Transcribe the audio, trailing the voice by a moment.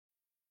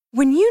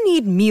When you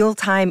need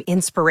mealtime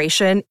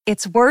inspiration,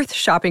 it's worth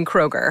shopping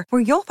Kroger,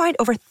 where you'll find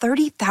over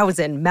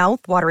 30,000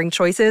 mouth-watering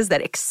choices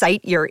that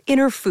excite your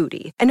inner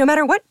foodie. And no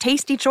matter what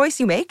tasty choice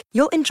you make,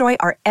 you'll enjoy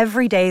our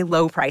everyday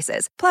low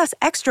prices, plus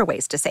extra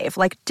ways to save,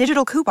 like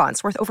digital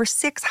coupons worth over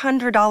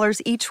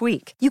 $600 each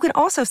week. You can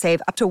also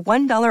save up to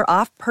 $1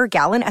 off per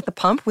gallon at the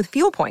pump with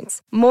fuel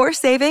points. More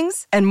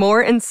savings and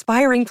more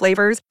inspiring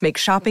flavors make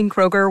shopping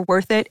Kroger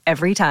worth it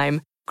every time.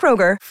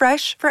 Kroger,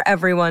 fresh for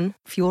everyone.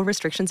 Fuel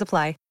restrictions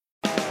apply.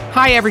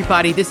 Hi,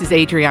 everybody. This is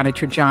Adriana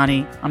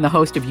Trajani. I'm the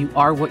host of You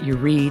Are What You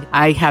Read.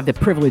 I have the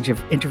privilege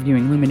of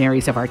interviewing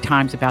luminaries of our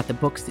times about the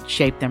books that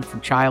shaped them from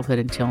childhood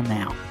until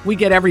now. We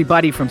get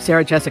everybody from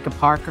Sarah Jessica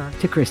Parker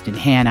to Kristen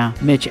Hanna,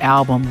 Mitch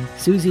Albom,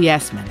 Susie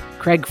Essman,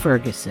 Craig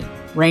Ferguson,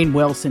 Rainn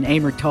Wilson,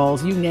 Amor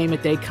Tolls, you name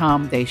it, they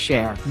come, they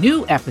share.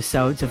 New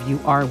episodes of You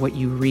Are What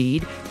You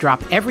Read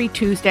drop every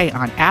Tuesday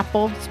on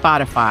Apple,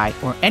 Spotify,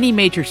 or any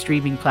major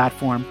streaming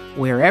platform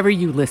wherever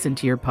you listen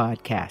to your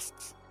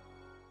podcasts.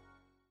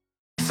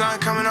 Sun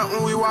coming up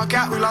when we walk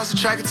out, we lost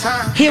track of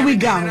time. Here we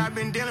go.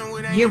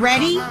 You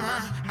ready?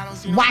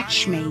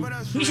 Watch me.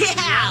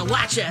 Yeah,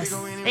 watch us.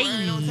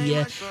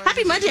 Hey.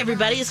 Happy Monday,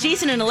 everybody. It's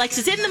Jason and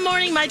Alexis in the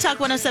morning. My Talk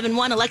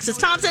 1071. Alexis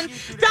Thompson,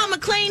 Don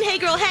McClain. Hey,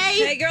 girl,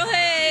 hey. Hey, girl,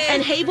 hey.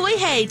 And hey, boy,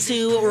 hey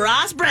to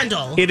Ross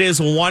Brendel. It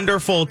is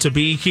wonderful to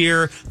be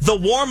here. The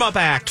warm-up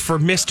act for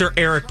Mr.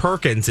 Eric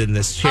Perkins in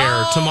this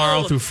chair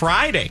tomorrow through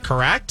Friday,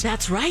 correct?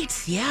 That's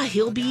right. Yeah,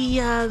 he'll be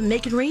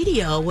making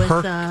radio with,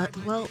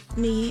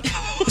 me.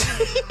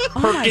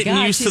 Getting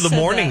used to the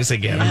mornings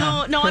again.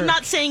 No, I'm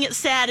not saying it's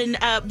sad. And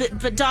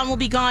but Don will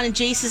be gone, and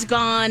Jace is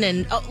gone,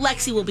 and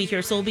Lexi will be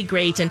here, so it'll be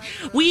great. And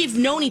we've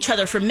known each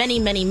other for many,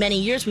 many, many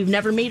years. We've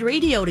never made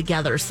radio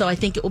together, so I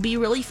think it will be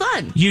really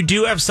fun. You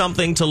do have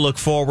something to look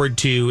forward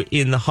to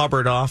in the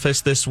Hubbard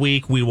office this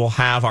week. We will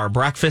have our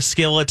breakfast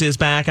skillet is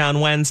back on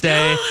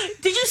Wednesday.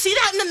 Did you see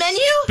that in the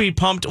menu? Be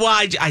pumped. Well,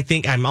 I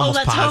think I'm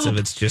almost positive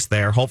it's just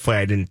there. Hopefully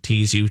I didn't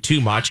tease you too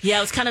much. Yeah,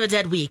 it was kind of a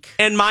dead week.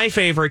 And my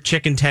favorite,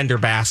 chicken tender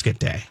basket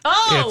day.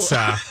 Oh, it's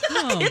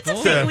it's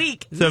a big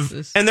week.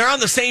 And they're on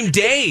the same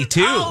day,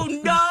 too. Oh,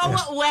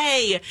 no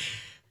way.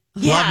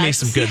 Love me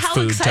some good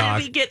food talk.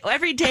 We get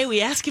every day we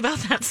ask about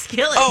that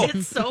skillet.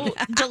 It's so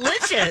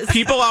delicious.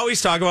 People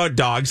always talk about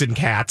dogs and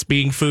cats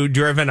being food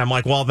driven. I'm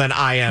like, well, then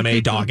I am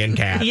a dog and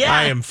cat. Yeah.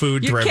 I am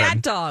food driven.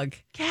 Cat dog.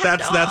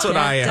 That's what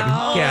I am.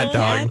 Cat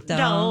dog. Cat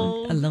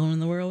dog. Alone in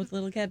the world with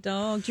little cat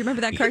dog. Do you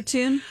remember that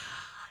cartoon?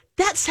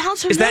 That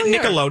sounds familiar. Is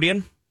that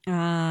Nickelodeon?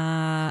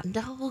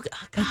 No.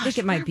 I think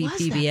it might be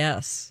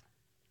PBS.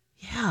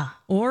 Yeah.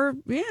 Or,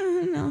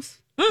 who knows?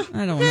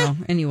 I don't know.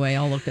 Anyway,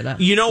 I'll look it up.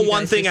 You know,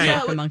 one thing I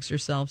talk amongst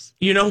yourselves.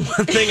 You know,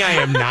 one thing I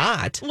am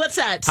not. What's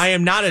that? I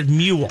am not a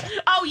mule.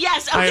 Oh,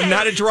 yes. Okay. I am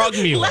not a drug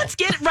mule. Let's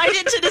get right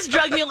into this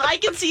drug mule. I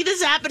can see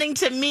this happening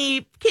to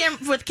me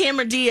with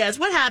Cameron Diaz.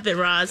 What happened,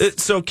 Ross?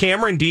 So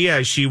Cameron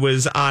Diaz, she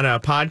was on a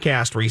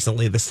podcast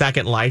recently, the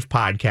Second Life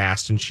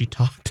podcast, and she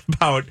talked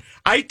about.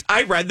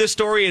 I read this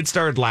story and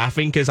started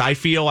laughing because I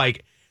feel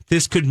like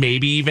this could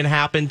maybe even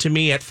happen to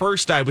me. At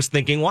first, I was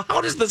thinking, well, how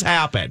does this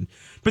happen?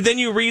 But then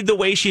you read the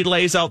way she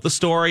lays out the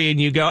story and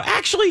you go,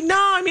 actually, no,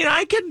 I mean,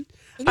 I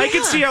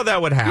could see how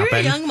that would happen. You're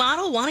a young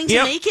model wanting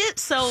to make it,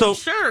 so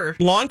sure.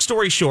 Long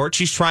story short,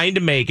 she's trying to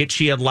make it.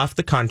 She had left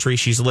the country.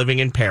 She's living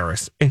in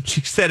Paris. And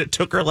she said it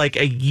took her like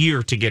a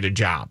year to get a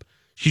job.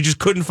 She just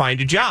couldn't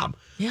find a job.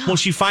 Yeah. Well,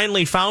 she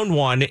finally found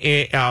one,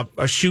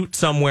 a shoot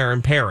somewhere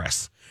in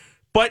Paris.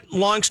 But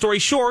long story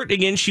short,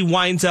 again, she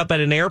winds up at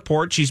an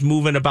airport. She's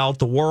moving about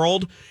the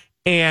world.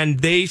 And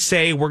they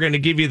say, we're going to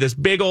give you this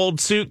big old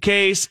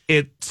suitcase.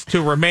 It's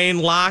to remain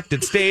locked.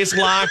 It stays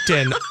locked.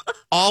 And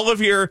all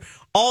of your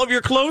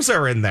clothes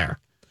are in there.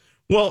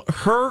 Well,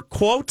 her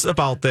quotes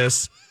about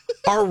this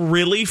are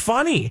really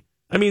funny.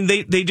 I mean,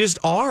 they just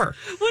are.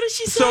 What does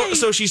she say?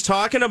 So she's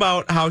talking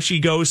about how she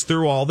goes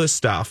through all this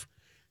stuff.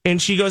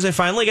 And she goes, I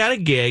finally got a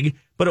gig,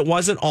 but it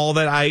wasn't all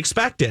that I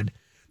expected.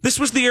 This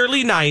was the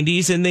early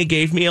 90s, and they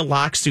gave me a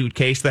locked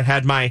suitcase that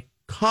had my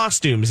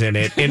costumes in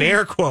it, in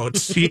air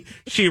quotes,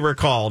 she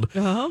recalled.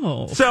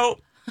 Oh. So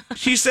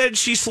she said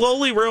she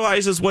slowly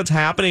realizes what's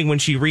happening when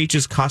she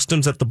reaches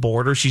customs at the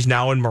border. She's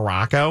now in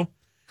Morocco.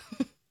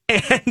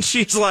 And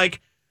she's like,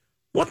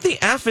 what the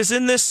F is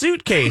in this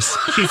suitcase?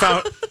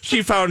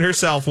 She found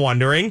herself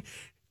wondering.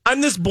 I'm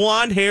this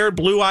blonde-haired,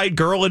 blue-eyed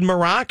girl in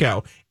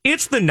Morocco.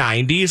 It's the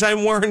 90s.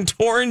 I'm wearing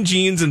torn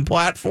jeans and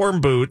platform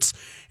boots,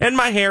 and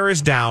my hair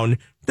is down.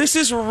 This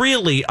is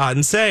really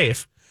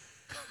unsafe.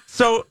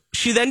 So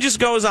she then just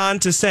goes on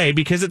to say,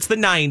 because it's the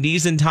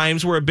 90s and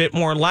times were a bit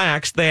more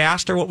lax, they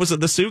asked her what was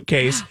in the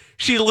suitcase.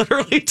 She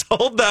literally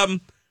told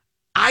them,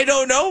 I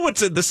don't know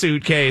what's in the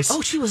suitcase.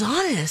 Oh, she was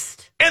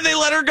honest. And they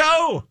let her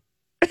go.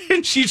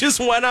 And she just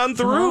went on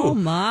through. Oh,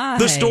 my.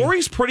 The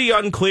story's pretty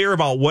unclear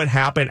about what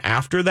happened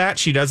after that.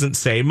 She doesn't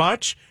say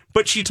much,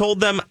 but she told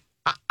them,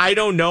 I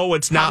don't know.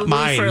 It's not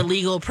mine. For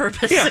legal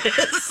purposes. Yeah.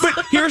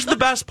 But here's the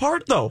best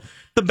part, though.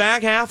 The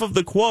back half of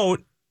the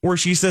quote where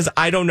she says,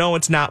 I don't know.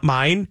 It's not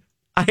mine.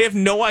 I have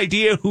no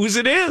idea whose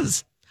it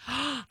is.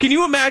 Can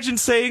you imagine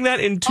saying that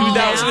in They'd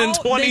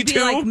 2022? be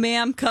like,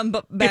 ma'am, come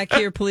back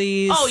here,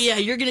 please. Oh, yeah,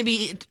 you're going to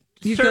be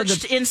You go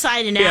searched to-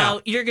 inside and Yeah.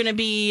 out. You're going to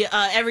be,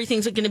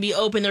 everything's going to be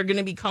open. They're going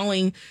to be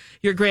calling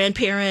your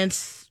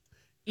grandparents,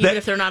 even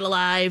if they're not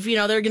alive. You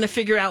know, they're going to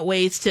figure out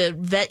ways to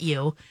vet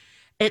you.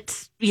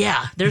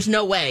 There's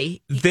no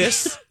way.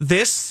 This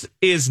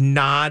is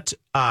not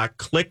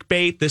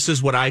clickbait. This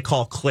is what I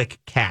call click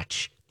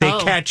catch. They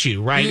catch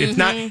you, right?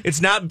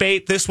 It's not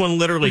bait. This one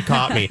literally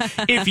caught me.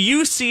 If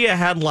you see a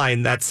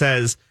headline that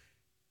says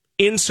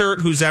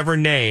insert whose ever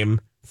name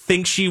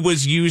thinks she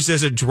was used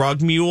as a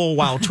drug mule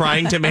while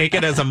trying to make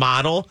it as a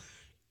model,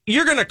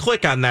 you're going to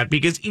click on that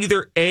because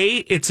either A,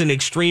 it's an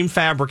extreme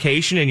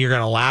fabrication and you're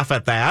going to laugh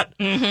at that,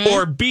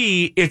 or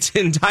B, it's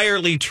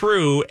entirely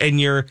true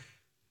and you're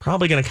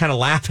probably going to kind of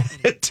laugh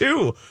at it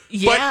too.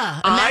 Yeah.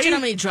 But Imagine how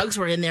many drugs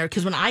were in there.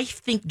 Because when I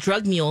think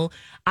drug mule,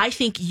 I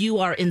think you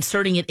are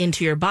inserting it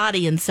into your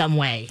body in some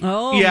way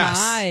Oh, Yes.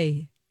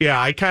 my. Yeah,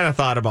 I kind of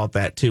thought about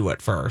that too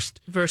at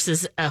first.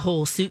 versus a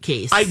whole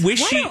suitcase. I wish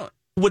she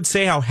would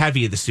say how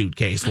heavy the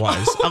suitcase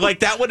was. Like,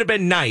 that would have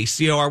been nice.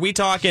 You know, are we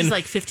talking... It's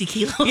like 50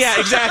 kilos. Yeah,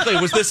 exactly.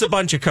 Was this a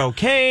bunch of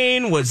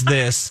cocaine? Was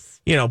this,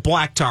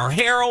 black tar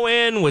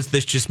heroin? Was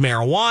this just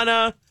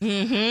marijuana?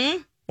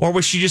 Mm-hmm. Or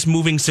was she just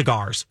moving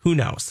cigars? Who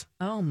knows?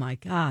 Oh, my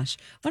gosh.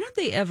 Why don't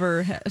they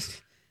ever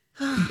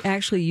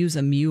actually use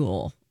a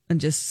mule and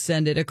just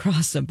send it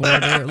across the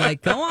border?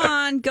 Like, go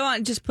on.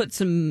 Just put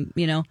some,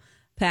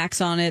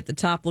 packs on it. The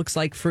top looks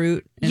like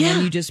fruit. And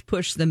then you just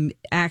push the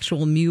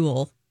actual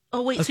mule.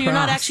 Oh, wait, so you're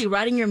not across. actually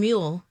riding your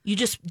mule. You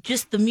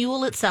just the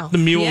mule itself. The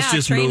mule's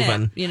just train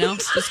moving. It,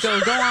 just go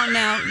on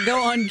now. Go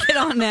on, get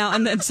on now.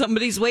 And then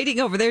somebody's waiting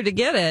over there to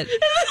get it.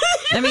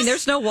 I mean,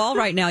 there's no wall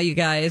right now, you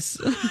guys.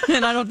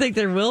 And I don't think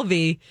there will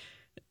be.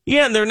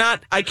 Yeah, and they're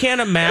not... I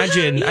can't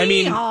imagine. I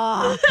mean...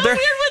 How weird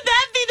would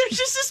that be? There's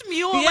just this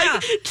mule,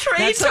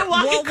 trained to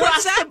walk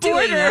across the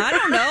border. Doing? I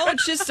don't know.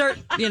 It's just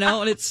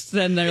and it's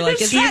then they're like,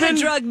 is that a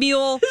drug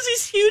mule? There's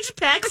these huge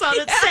packs on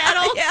its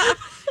saddle. Yeah.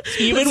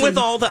 Even with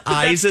all the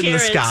eyes in the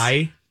carrots.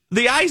 sky...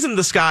 The eyes in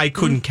the sky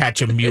couldn't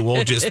catch a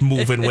mule just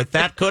moving with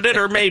that, could it?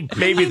 Or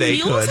maybe they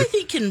Mules, could. I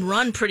think, can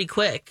run pretty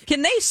quick.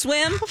 Can they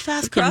swim How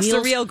fast can across the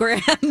mules- Rio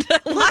Grande?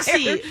 Let's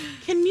see.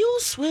 Can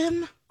mules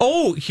swim?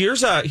 Oh,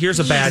 here's a bad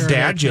Sure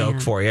dad they joke can.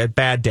 for you.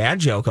 Bad dad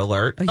joke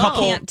alert. You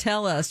can't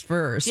tell us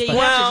first. Yeah, but- you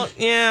Well,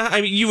 yeah, I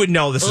mean, you would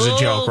know this is a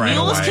joke right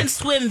mules away. can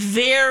swim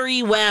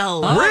very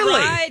well. All Really?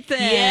 right,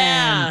 then.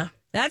 Yeah.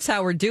 That's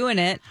how we're doing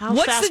it. How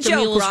What's fast the do joke,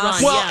 mules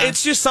Ross? run? Well, Yeah.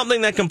 it's just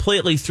something that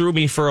completely threw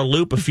me for a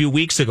loop a few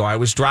weeks ago. I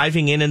was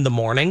driving in the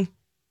morning,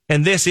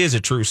 and this is a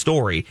true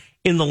story.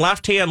 In the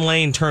left-hand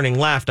lane turning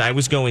left, I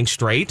was going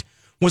straight,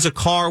 was a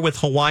car with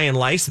Hawaiian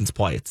license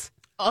plates.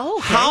 Oh,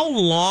 okay. How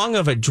long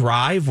of a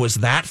drive was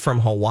that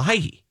from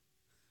Hawaii?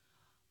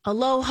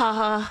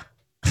 Aloha.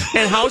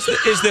 And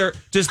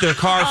does their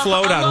car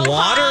float on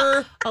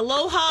water?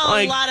 Aloha,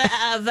 Like- a lot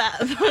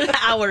of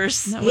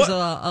hours. That was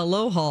a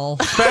low haul.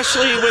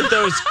 Especially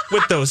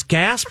with those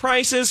gas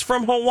prices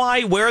from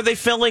Hawaii, where are they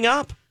filling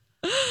up?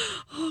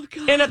 Oh,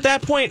 God. And at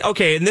that point,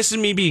 okay, and this is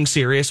me being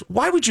serious,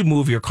 why would you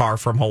move your car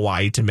from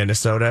Hawaii to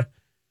Minnesota?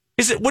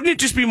 Wouldn't it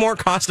just be more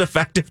cost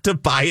effective to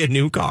buy a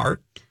new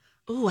car?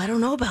 Ooh, I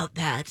don't know about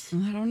that.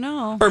 I don't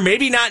know. Or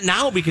maybe not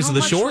now because How of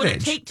the much would it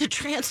shortage. take to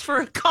transfer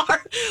a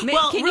car?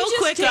 Well, can real you just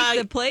quick, take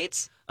the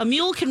plates? a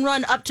mule can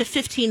run up to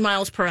 15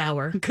 miles per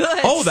hour. Good.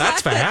 Oh,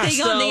 that's Slap that fast.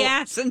 thing on the So-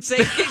 ass and say,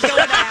 keep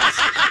going,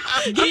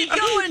 ass. Keep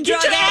going,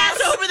 Get drug your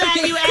ass. ass over that,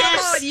 you Come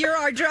ass. on, you're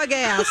our drug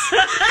ass.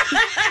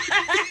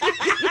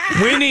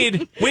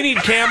 We need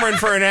Cameron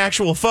for an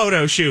actual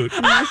photo shoot.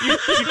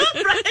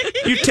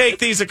 You take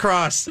these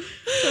across.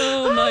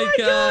 Oh, my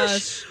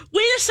gosh.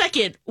 Wait a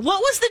second. What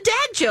was the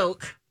dad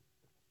joke?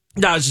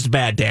 No, it's just a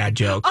bad dad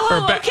joke. Oh,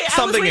 Or okay.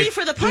 I was waiting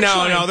for the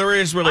punchline. No, there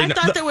is really I no.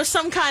 thought there was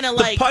some kind of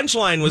The like.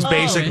 punchline was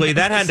basically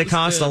that had to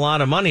cost a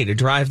lot of money to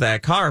drive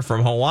that car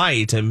from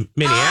Hawaii to Minneapolis.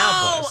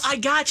 Oh, I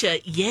gotcha.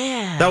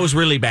 Yeah. That was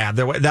really bad.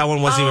 That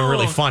one wasn't even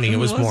really funny. It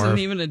was more. wasn't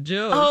even a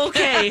joke.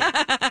 Okay.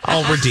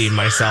 I'll redeem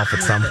myself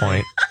at some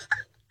point.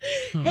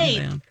 Hey,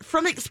 man.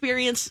 from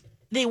experience,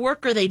 they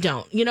work or they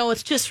don't.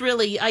 It's just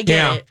really, I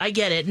get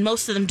it. And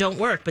most of them don't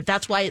work, but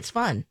that's why it's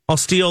fun. I'll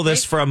steal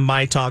this from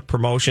My Talk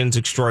Promotions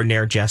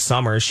extraordinaire Jess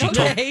Summers.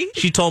 Okay.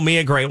 She told me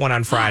a great one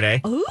on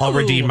Friday. I'll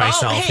redeem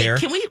myself hey, here.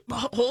 Can we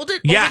hold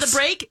it Yes. over the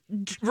break?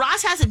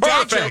 Ross has a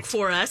dad Perfect. joke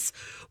for us.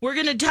 We're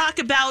going to talk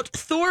about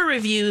Thor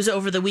reviews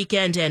over the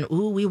weekend, and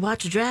we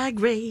watch Drag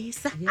Race.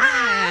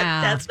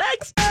 Yeah. That's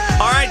next.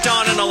 All right,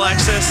 Dawn and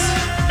Alexis.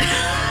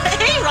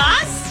 Hey,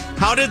 Ross.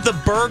 How did the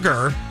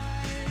burger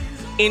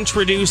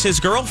introduce his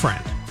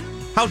girlfriend?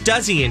 How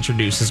does he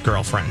introduce his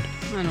girlfriend?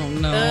 I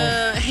don't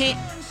know.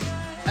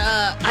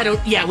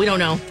 We don't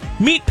know.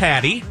 Meat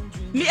patty.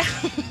 Yeah.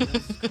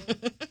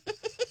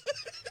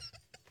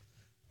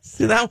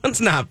 See, that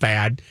one's not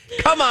bad.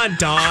 Come on,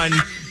 Dawn.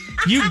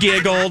 You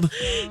giggled.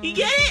 You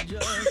get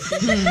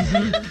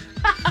it?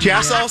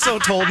 Jess also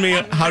told me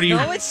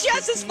No, it's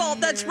Jess's fault.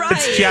 That's right.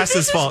 It's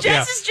Jess's fault.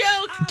 Jess's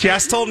joke.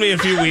 Jess told me a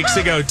few weeks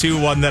ago too,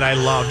 one that I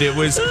loved. It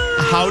was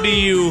how do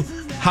you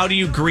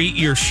greet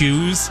your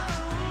shoes?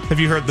 Have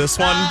you heard this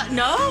one?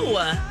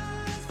 No.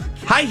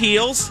 High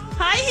heels.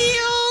 High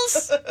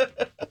heels.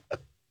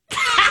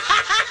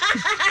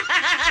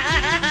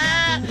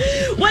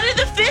 What did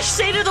the fish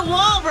say to the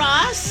wall,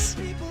 Ross?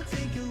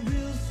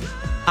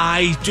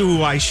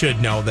 I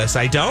should know this.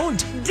 I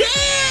don't.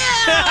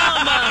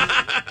 Damn!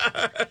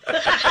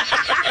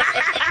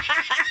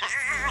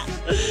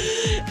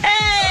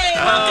 Hey,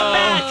 welcome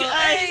back.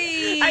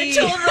 I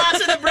told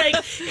Ross in the break,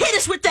 hit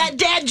us with that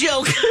dad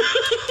joke.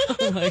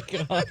 Oh, my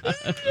God.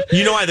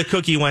 You know why the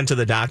cookie went to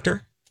the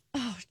doctor?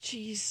 Oh,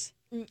 jeez.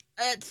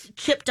 It's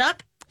chipped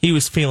up. He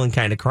was feeling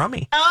kind of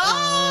crummy.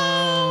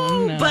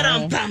 Oh, no. but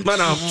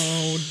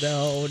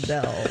Oh,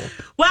 no.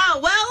 Wow.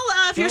 Well,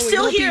 if you're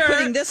still we won't here, be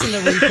putting this in the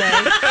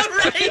replay.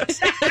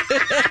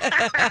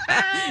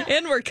 right?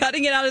 And we're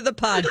cutting it out of the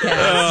podcast.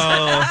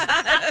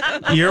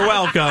 Oh, you're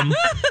welcome.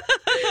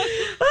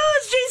 Oh,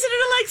 it's Jason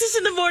and Alexis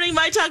in the morning.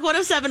 My Talk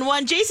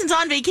 107.1. Jason's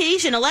on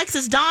vacation.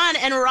 Alexis, Dawn,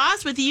 and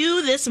Ross with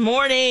you this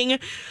morning.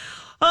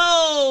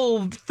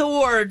 Oh,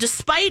 Thor,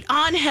 despite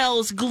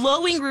Angel's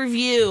glowing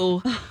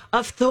review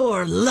of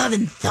Thor, Love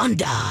and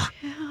Thunder.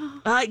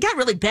 It got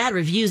really bad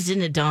reviews,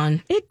 didn't it,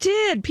 Dawn? It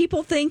did.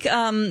 People think,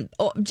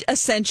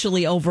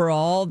 essentially,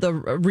 overall, the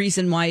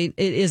reason why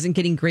it isn't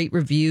getting great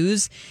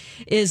reviews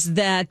is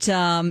that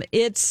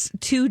it's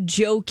too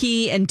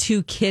jokey and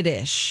too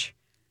kiddish.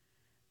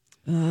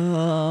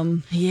 Yeah,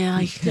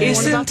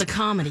 what about the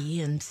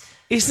comedy? And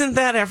Isn't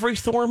that every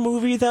Thor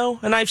movie, though?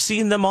 And I've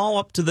seen them all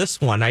up to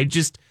this one.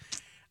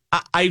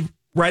 I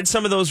read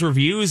some of those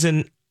reviews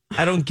and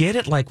I don't get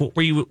it. Like, what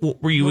were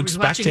you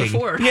expecting?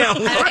 Before? Yeah,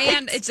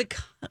 And it's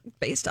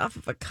based off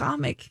of a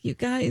comic, you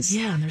guys.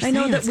 Yeah, and they're I know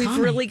saying that it's we've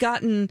comedy. really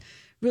gotten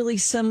really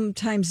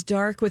sometimes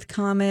dark with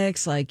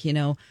comics, like,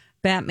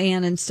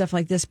 Batman and stuff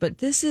like this. But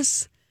this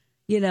is,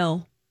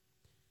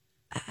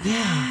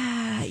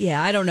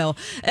 I don't know.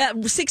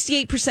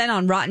 68%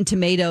 on Rotten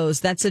Tomatoes.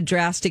 That's a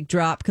drastic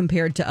drop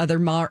compared to other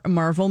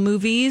Marvel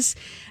movies.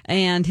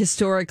 And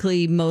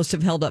historically, most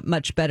have held up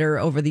much better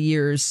over the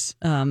years.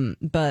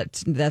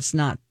 But that's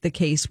not the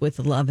case with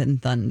Love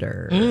and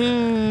Thunder.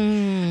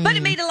 But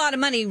it made a lot of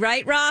money,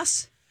 right,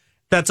 Ross?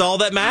 that's all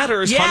that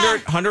matters. Yeah.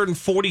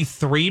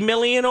 143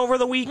 million over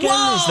the weekend.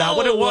 Whoa. Is that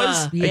what it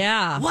was?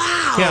 Yeah.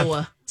 Wow.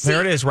 Yeah. There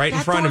it is, right in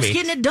front of Thor's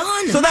me. getting it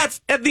done. So that's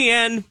at the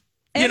end.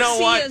 You know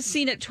MC what? has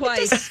seen it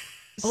twice.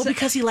 Oh,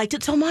 because he liked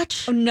it so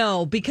much?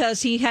 No,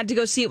 because he had to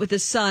go see it with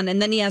his son,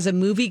 and then he has a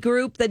movie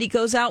group that he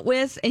goes out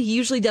with, and he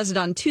usually does it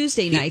on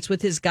Tuesday nights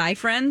with his guy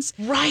friends.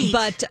 Right.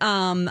 But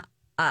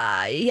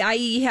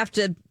I have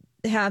to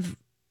have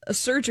a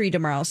surgery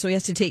tomorrow, so he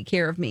has to take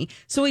care of me.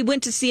 So we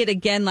went to see it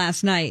again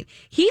last night.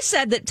 He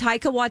said that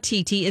Taika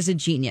Waititi is a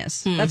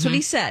genius. That's what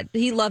he said.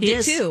 He loved He it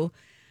is. too.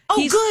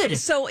 Oh, good.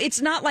 So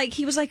it's not like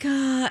he was like,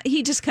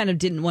 he just kind of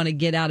didn't want to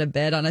get out of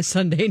bed on a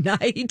Sunday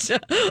night, we to go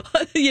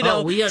to the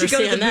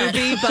understand that.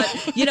 movie.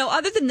 But,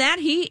 other than that,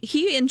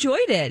 he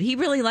enjoyed it. He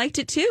really liked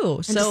it too.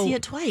 And So to see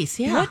it twice,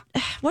 yeah.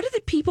 what do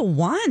the people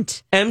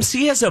want?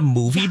 MC has a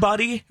movie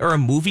buddy or a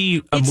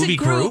movie It's movie a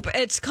group.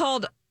 It's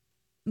called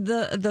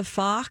the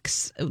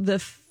Fox,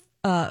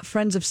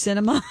 Friends of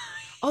Cinema.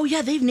 Oh,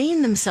 yeah, they've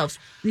named themselves.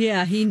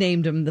 Yeah, he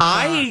named him the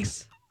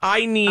Fox.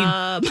 I need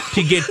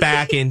to get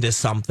back into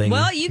something.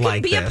 Well, you can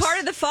like be a this. part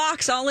of the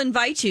Fox. I'll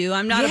invite you.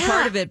 I'm not a Yeah.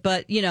 part of it,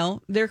 but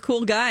they're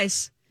cool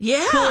guys.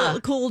 Yeah.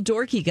 Cool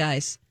dorky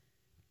guys.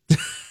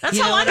 That's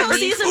You how know I what I know mean?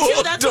 season Cool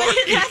two. That's why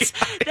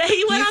dorky that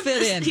he went You up.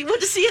 fit in. He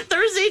went to see it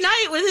Thursday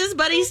night with his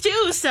buddies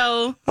too.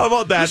 So How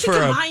about we that should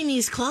for a combine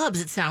these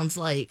clubs. It sounds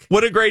like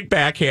what a great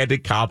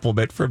backhanded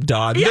compliment from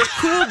Dawn. They're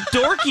cool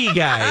dorky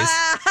guys.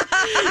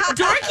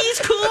 Dorky's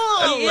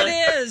cool.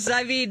 It is.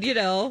 I mean,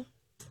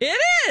 it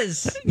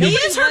is. He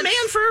is her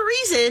man for a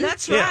reason.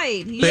 That's Yeah.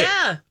 right.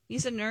 yeah.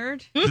 He's a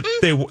nerd.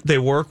 They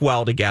work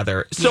well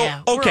together. So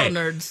yeah, we're okay, all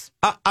nerds.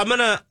 I'm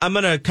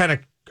gonna kind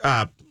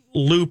of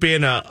loop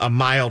in a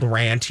mild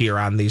rant here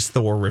on these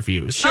Thor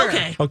reviews.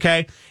 Okay.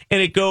 Okay.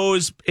 And it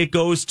goes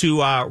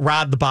to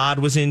Rod the Bod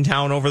was in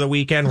town over the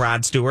weekend.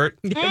 Rod Stewart.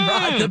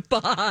 Rod the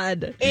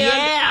Bod.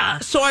 Yeah.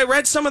 So I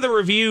read some of the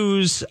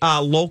reviews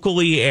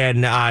locally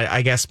and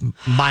I guess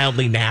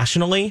mildly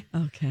nationally.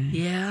 Okay.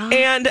 Yeah.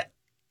 And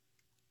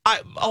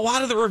a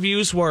lot of the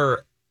reviews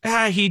were,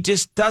 he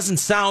just doesn't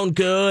sound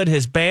good.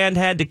 His band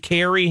had to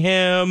carry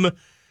him.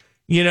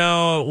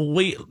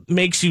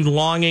 Makes you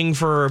longing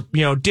for,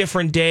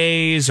 different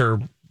days or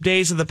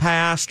days of the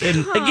past. And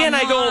again,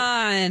 I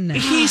go,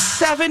 he's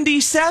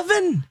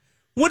 77.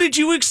 What did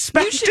you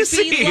expect You should to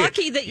see? be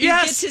lucky that you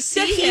Yes. get to see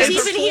That him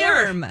he's even here.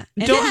 perform.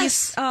 And Don't-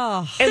 he's,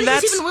 And But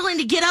that's he's even willing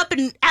to get up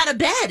and out of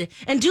bed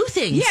and do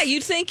things. yeah,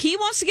 you'd think he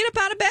wants to get up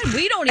out of bed.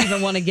 We don't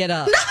even want to get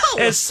up.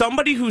 as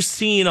somebody who's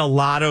seen a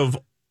lot of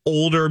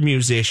older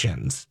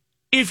musicians,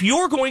 if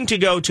you're going to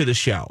go to the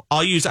show,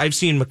 I've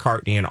seen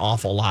McCartney an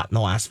awful lot in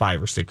the last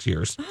 5 or 6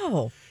 years.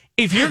 Oh.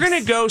 If you're going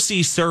to go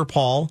see Sir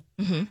Paul,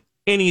 and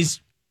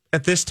he's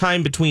at this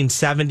time between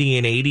 70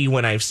 and 80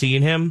 when I've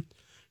seen him,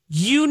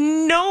 you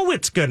know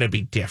it's going to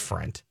be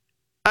different.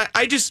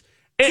 I just...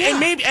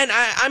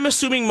 I'm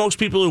assuming most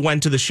people who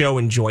went to the show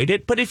enjoyed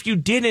it, but if you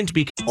didn't,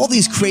 all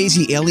these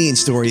crazy alien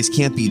stories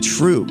can't be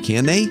true,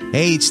 can they?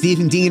 Hey, it's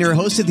Stephen Diener,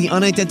 host of the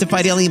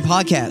Unidentified Alien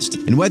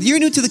Podcast. And whether you're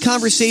new to the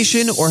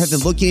conversation or have been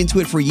looking into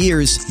it for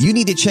years, you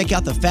need to check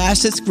out the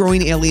fastest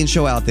growing alien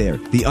show out there,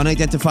 the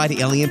Unidentified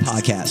Alien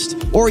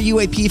Podcast, or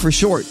UAP for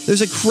short.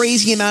 There's a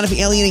crazy amount of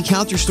alien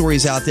encounter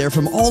stories out there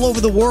from all over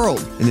the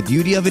world. And the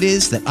beauty of it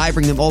is that I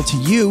bring them all to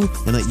you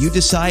and let you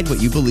decide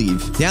what you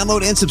believe.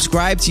 Download and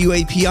subscribe to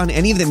UAP on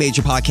any of the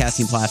major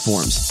podcasting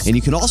platforms. And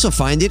you can also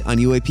find it on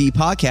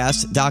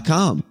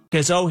UAPpodcast.com.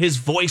 Because, his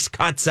voice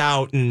cuts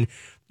out, and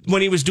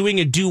when he was doing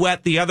a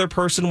duet, the other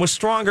person was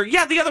stronger.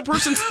 Yeah, the other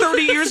person's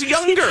 30 years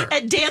younger.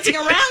 And dancing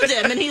around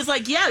him, and he's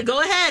like, yeah,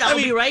 go ahead, I'll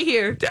be right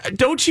here.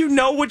 Don't you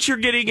know what you're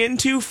getting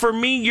into? For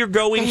me, you're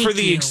going for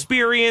the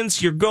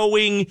experience. You're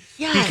going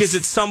because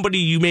it's somebody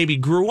you maybe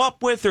grew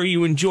up with or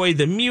you enjoy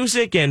the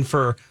music, and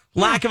for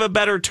lack of a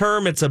better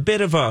term, it's a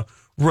bit of a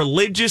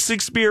religious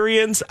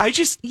experience.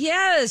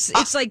 Yes,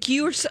 it's like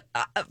you're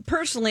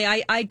personally,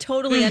 I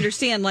totally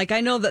understand. Like,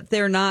 I know that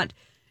they're not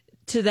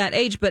to that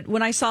age, but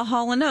when I saw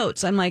Hall &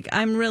 Oates, I'm like,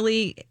 I'm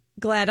really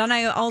glad. And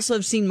I also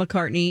have seen Paul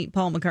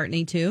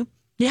McCartney too.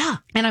 Yeah.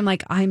 And I'm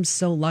like, I'm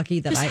so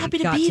lucky that I got to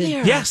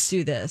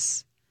do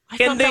this. I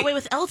felt that way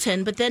with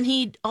Elton, but then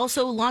he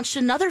also launched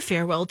another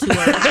farewell tour. And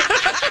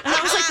I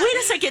was like, wait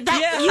a second,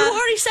 you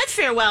already said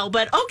farewell,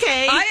 but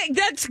okay.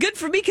 That's good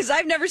for me because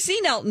I've never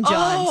seen Elton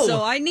John.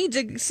 So I need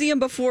to see him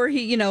before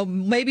he,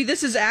 maybe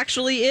this is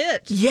actually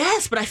it.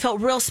 Yes, but I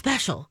felt real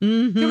special.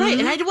 Mm-hmm. You're right,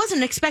 and I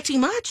wasn't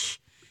expecting much.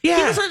 Yeah.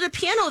 He was on the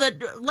piano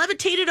that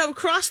levitated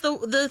across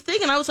the thing,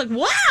 and I was like,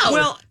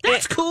 wow,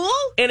 that's cool.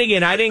 And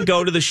again, I didn't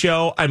go to the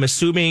show. I'm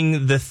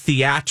assuming the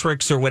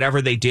theatrics or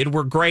whatever they did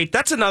were great.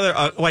 That's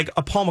another, like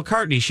a Paul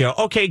McCartney show.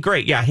 Okay,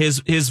 great. Yeah, his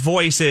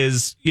voice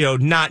is,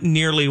 not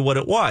nearly what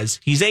it was.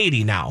 He's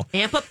 80 now.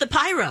 Amp up the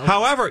pyro.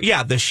 However,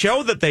 the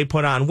show that they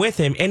put on with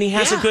him, and he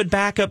has a good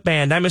backup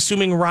band. I'm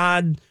assuming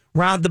Rod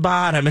the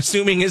Bot. I'm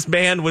assuming his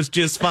band was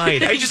just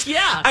fine.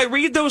 I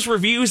read those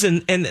reviews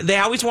and they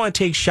always want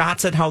to take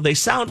shots at how they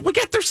sound. Look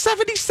at, they're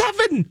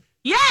 77.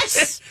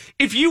 Yes.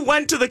 If you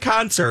went to the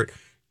concert,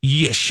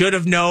 you should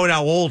have known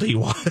how old he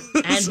was.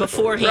 And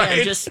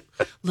beforehand, just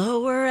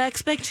lower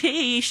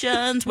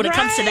expectations when it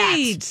comes to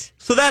that.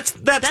 So that's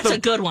a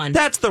good one.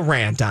 That's the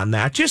rant on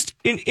that. Just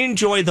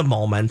enjoy the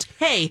moment.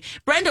 Hey,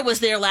 Brenda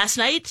was there last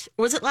night.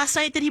 Was it last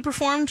night that he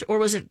performed, or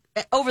was it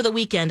over the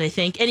weekend, I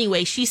think?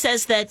 Anyway, she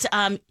says that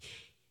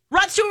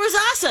Rod Stewart was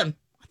awesome.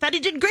 I thought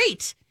he did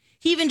great.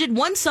 He even did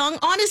one song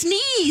on his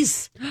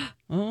knees.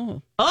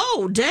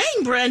 Oh, dang,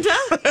 Brenda.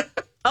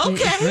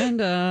 Okay. Hey,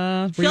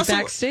 Brenda, were you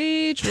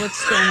backstage?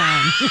 What's going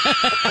on?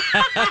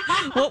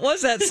 What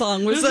was that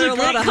song? Was there a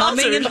lot of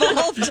humming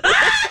involved?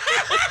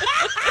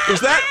 Was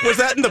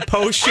that in the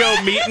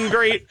post-show meet and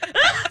greet? I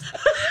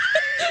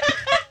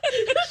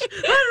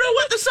don't know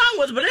what the song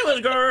was, but it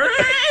was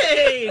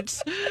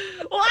great.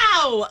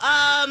 Wow.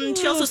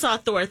 She also saw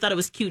Thor. I thought it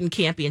was cute and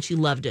campy, and she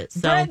loved it.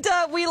 So.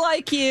 Brenda, we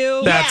like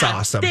you. That's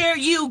awesome. There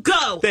you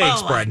go.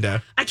 Thanks,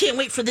 Brenda. I can't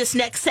wait for this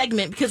next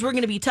segment because we're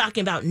going to be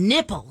talking about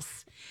nipples.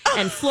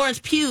 And Florence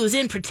Pugh's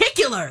in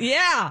particular.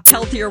 Yeah.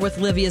 Healthier with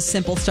Livia's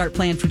Simple Start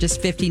plan for just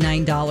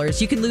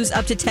 $59. You can lose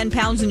up to 10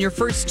 pounds in your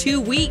first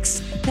 2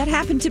 weeks. That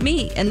happened to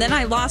me. And then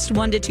I lost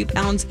 1 to 2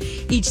 pounds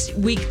each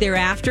week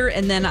thereafter.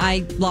 And then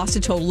I lost a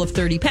total of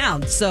 30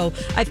 pounds. So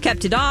I've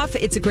kept it off.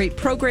 It's a great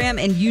program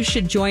and you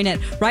should join it.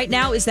 Right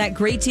now is that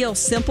great deal.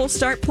 Simple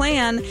Start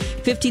plan,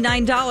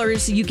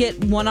 $59. You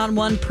get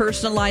one-on-one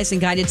personalized and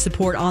guided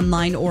support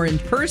online or in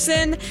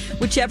person,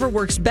 whichever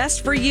works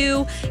best for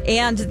you.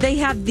 And they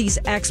have these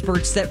experts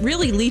that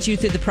really lead you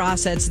through the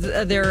process.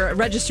 They're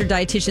registered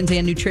dietitians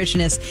and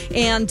nutritionists.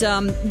 And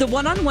the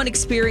one-on-one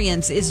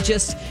experience is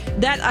just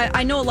that.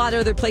 I know a lot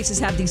of other places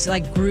have these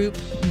like group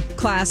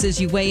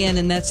classes. You weigh in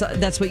and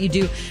that's what you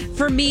do.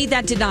 For me,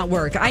 that did not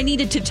work. I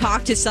needed to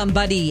talk to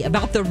somebody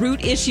about the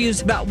root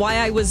issues, about why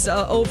I was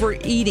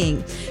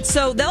overeating.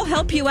 So they'll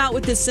help you out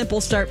with this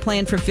Simple Start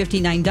plan for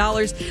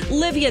 $59.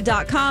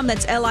 Livia.com.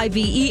 That's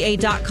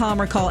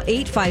LIVEA.com or call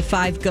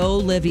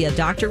 855-GO-LIVIA.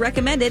 Doctor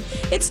recommended.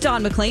 It's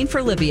Dawn McClain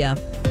for Livia.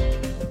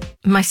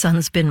 My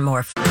son's been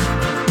morphed.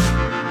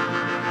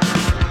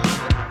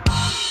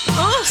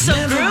 Oh, so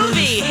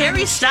groovy.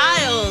 Harry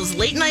Styles,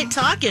 Late Night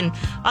Talking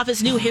off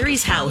his new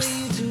Harry's House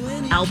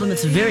album.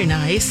 It's very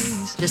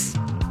nice. Just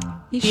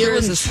he sure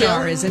is a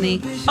star, isn't he?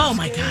 Oh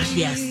my gosh,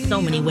 yes.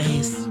 So many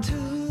ways.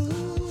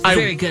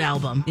 Very good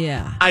album.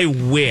 Yeah. I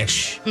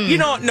wish.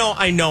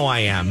 I know I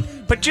am.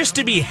 But just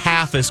to be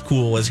half as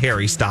cool as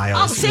Harry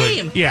Styles. Oh,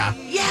 same. Yeah.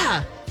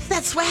 Yeah.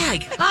 that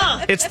swag.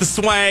 Oh. It's the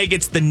swag,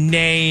 it's the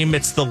name,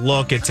 it's the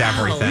look, it's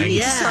everything. You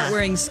need to start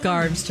wearing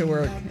scarves to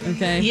work,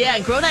 okay? Yeah,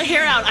 grow that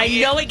hair out. I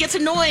know it gets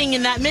annoying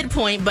in that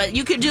midpoint, but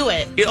you could do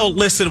it.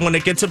 Listen, when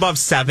it gets above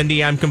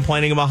 70, I'm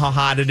complaining about how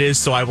hot it is,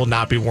 so I will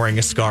not be wearing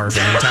a scarf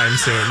anytime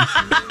soon.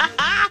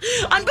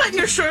 Unbutton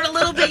your shirt a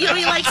little bit. You know,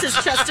 he likes his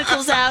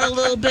testicles out a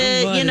little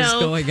bit. What you know, is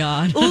going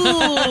on?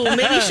 Ooh,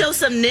 maybe show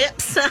some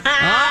nips.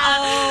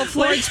 Oh,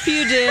 Florence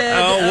Pugh did.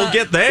 Oh, we'll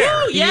get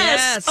there.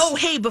 Yes. Oh,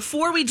 hey,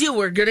 before we do,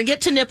 we're going to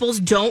get to nipples.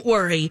 Don't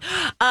worry.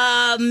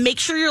 Make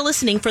sure you're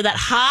listening for that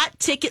hot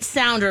ticket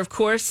sounder. Of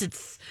course,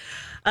 it's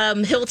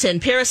Hilton,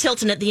 Paris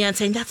Hilton at the end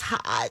saying, that's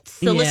hot.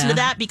 So listen to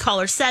that. Be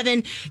caller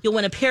 7. You'll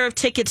win a pair of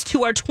tickets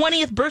to our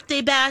 20th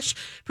birthday bash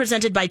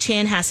presented by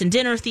Chanhassen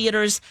Dinner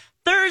Theaters.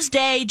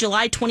 Thursday,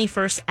 July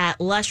 21st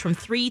at Lush from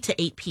 3 to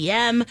 8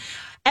 p.m.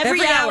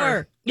 Every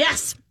hour.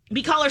 Yes.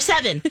 Be caller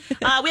 7. We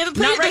haven't played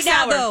Not it right this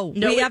now, hour. though.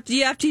 No, You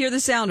have to hear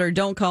the sounder.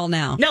 Don't call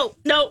now.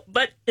 No,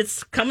 but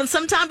it's coming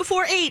sometime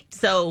before 8.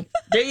 So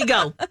there you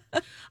go.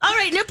 All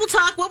right, nipple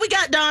talk. What we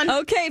got, Don?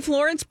 Okay,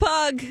 Florence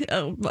Pug.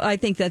 Oh, I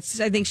think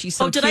she's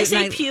so cute. Did I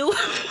say Pew?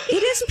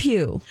 It is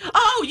Pew.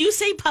 Oh, you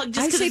say Pug just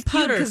I because say it's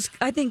Pug cuter. because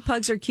I think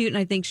pugs are cute and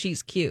I think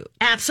she's cute.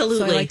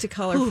 Absolutely. So I like to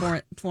call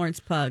her Florence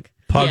Pug.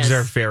 Pugs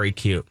are very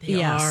cute.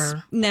 They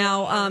are.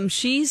 Now,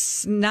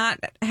 she's not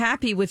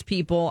happy with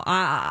people.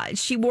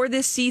 She wore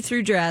this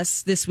see-through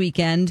dress this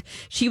weekend.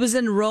 She was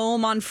in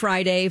Rome on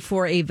Friday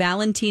for a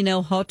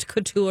Valentino haute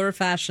couture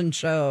fashion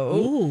show.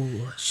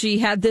 Ooh. She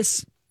had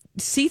this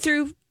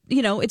see-through,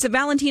 it's a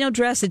Valentino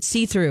dress. It's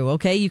see-through,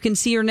 okay? You can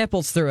see her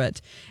nipples through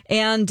it.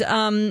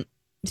 And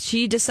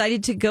she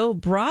decided to go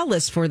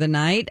braless for the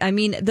night. I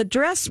mean, the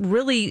dress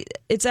really,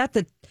 it's at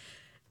the,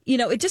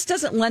 it just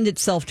doesn't lend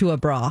itself to a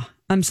bra.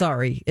 I'm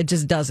sorry. It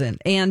just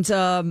doesn't. And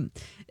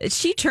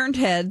she turned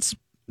heads,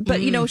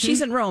 but,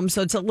 she's in Rome,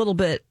 so it's a little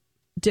bit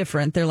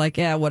different. They're like,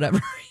 yeah,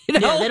 whatever.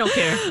 Yeah, they don't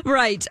care.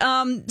 Right.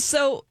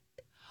 So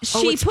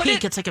she it's put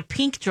pink. It's like a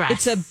pink dress.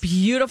 It's a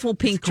beautiful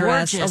pink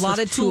dress, a lot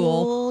of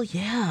tulle.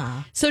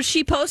 Yeah. So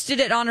she posted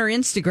it on her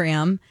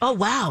Instagram. Oh,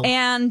 wow.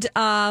 And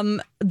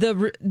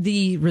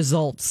the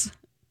results.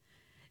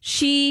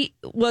 She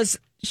was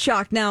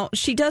shocked. Now,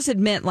 she does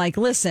admit,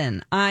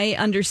 listen, I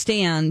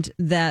understand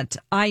that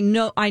I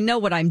know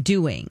what I'm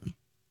doing.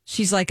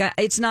 She's like,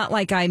 it's not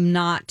like I'm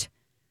not.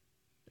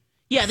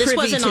 Yeah, this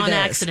wasn't on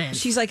accident.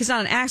 She's like, it's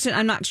not an accident.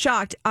 I'm not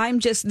shocked.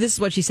 This is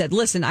what she said.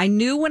 Listen, I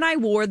knew when I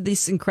wore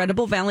this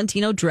incredible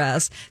Valentino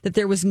dress that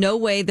there was no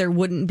way there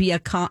wouldn't be a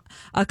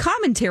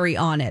commentary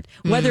on it.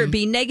 Whether it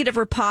be negative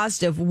or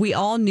positive, we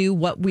all knew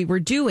what we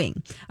were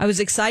doing. I was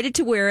excited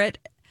to wear it.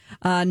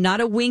 Not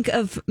a wink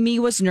of me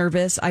was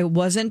nervous. I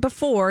wasn't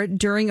before,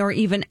 during, or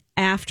even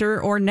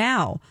after or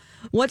now.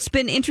 What's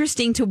been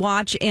interesting to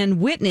watch and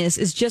witness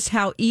is just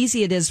how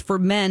easy it is for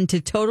men to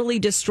totally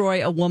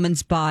destroy a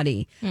woman's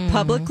body,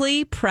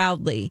 publicly,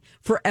 proudly,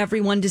 for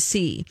everyone to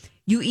see.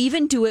 You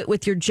even do it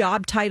with your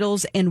job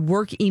titles and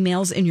work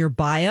emails in your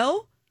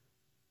bio.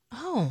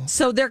 Oh.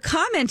 So they're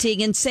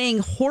commenting and saying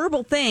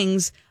horrible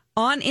things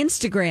on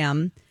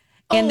Instagram.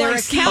 And their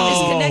account is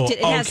connected.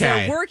 It has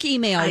their work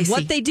email,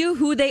 what they do,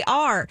 who they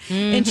are.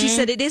 And she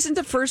said it isn't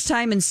the first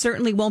time and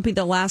certainly won't be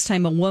the last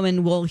time a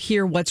woman will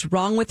hear what's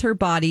wrong with her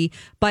body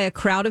by a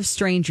crowd of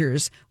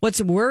strangers.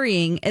 What's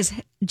worrying is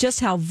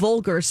just how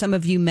vulgar some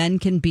of you men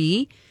can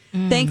be.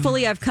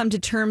 Thankfully, I've come to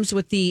terms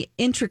with the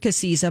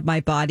intricacies of my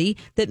body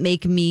that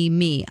make me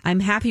me. I'm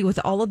happy with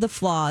all of the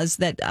flaws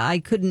that I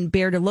couldn't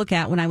bear to look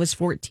at when I was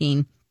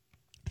 14.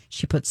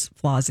 She puts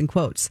flaws in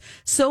quotes.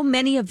 So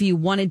many of you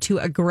wanted to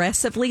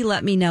aggressively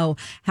let me know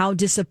how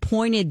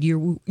disappointed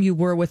you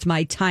were with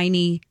my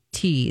tiny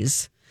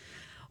T's,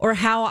 or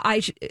how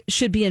I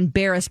should be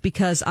embarrassed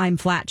because I'm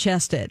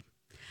flat-chested.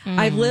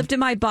 I've lived in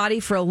my body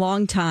for a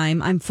long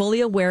time. I'm fully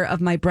aware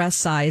of my breast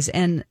size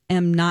and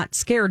am not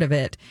scared of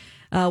it.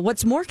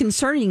 What's more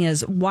concerning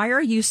is, why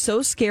are you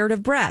so scared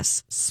of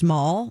breasts?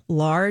 Small,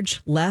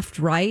 large, left,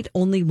 right,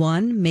 only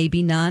one,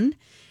 maybe none?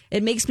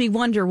 It makes me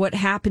wonder what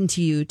happened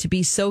to you to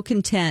be so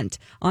content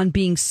on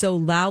being so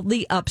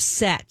loudly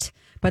upset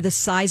by the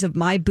size of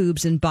my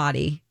boobs and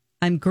body.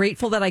 I'm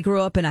grateful that I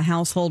grew up in a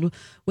household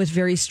with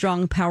very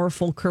strong,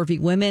 powerful, curvy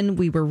women.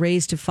 We were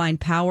raised to find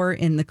power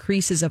in the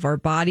creases of our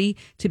body,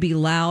 to be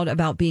loud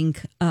about being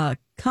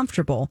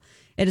comfortable.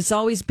 It has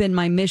always been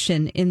my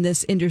mission in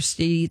this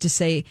industry to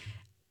say,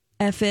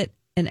 F it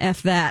and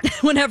F that,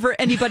 whenever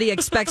anybody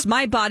expects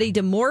my body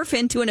to morph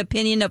into an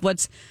opinion of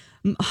what's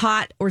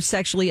hot or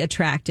sexually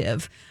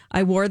attractive.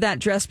 I wore that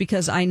dress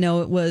because I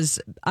know it was,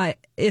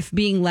 if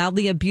being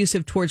loudly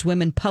abusive towards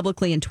women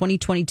publicly in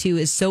 2022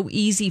 is so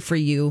easy for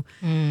you,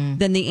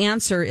 then the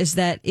answer is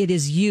that it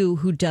is you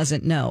who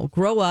doesn't know.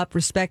 Grow up,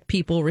 respect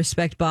people,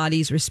 respect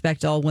bodies,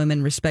 respect all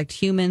women, respect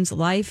humans.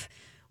 Life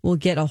will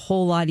get a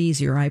whole lot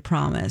easier, I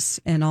promise.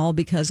 And all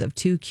because of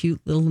 2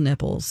 cute little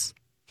nipples.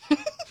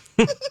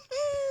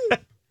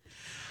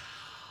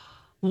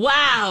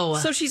 Wow.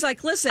 So she's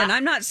like, listen,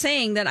 I'm not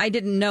saying that I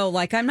didn't know.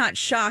 I'm not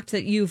shocked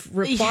that you've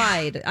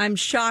replied. I'm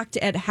shocked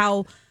at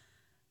how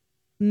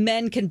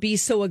men can be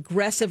so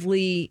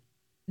aggressively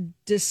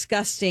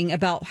disgusting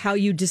about how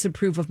you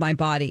disapprove of my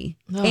body.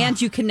 Ugh.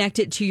 And you connect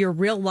it to your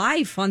real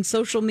life on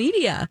social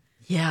media.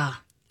 Yeah,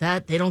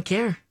 that they don't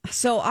care.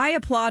 So I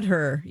applaud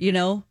her,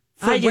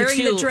 for I do wearing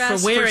too, the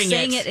dress, for wearing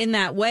saying it. it in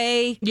that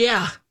way.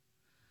 Yeah.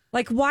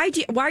 Like, why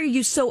are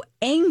you so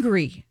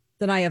angry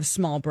that I have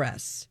small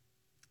breasts?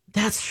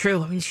 That's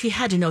true. I mean, she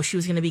had to know she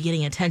was going to be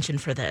getting attention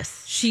for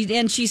this. She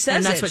says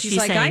And that's it. what She's she's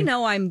like, saying. I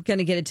know I'm going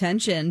to get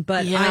attention,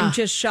 but Yeah. I'm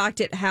just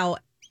shocked at how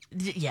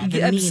Yeah,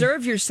 you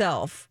observe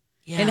yourself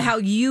and Yeah. how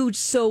you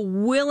so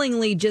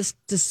willingly just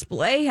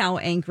display how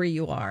angry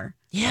you are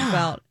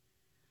about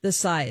the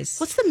size.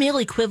 What's the male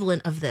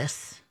equivalent of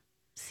this?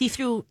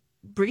 See-through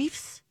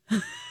briefs?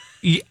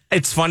 Yeah,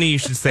 it's funny you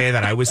should say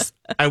that. I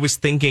was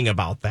thinking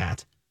about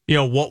that.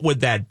 What would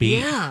that be?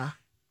 Yeah.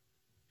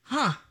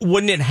 Huh.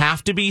 Wouldn't it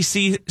have to be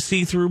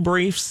see-through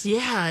briefs?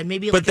 Yeah, and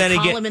maybe But like then a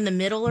again- column in the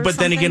middle or But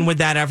something. then again, would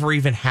that ever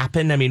even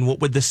happen? I mean,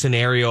 what would the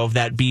scenario of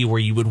that be where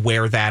you would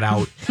wear that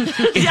out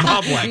in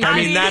public? I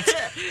mean,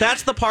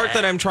 that's the part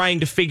that I'm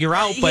trying to figure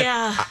out. But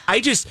Yeah. I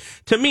just,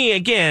 to me,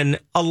 again,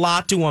 a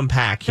lot to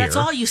unpack here. That's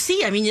all you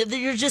see. I mean,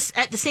 you're just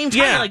at the same time,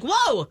 Yeah. you're like,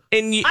 whoa,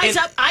 And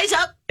eyes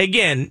up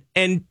Again,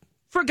 and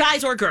for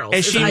guys or girls.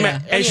 as she,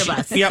 any of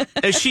us.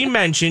 as she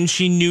mentioned,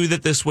 she knew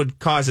that this would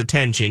cause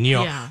attention.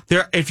 Yeah.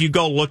 If you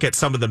go look at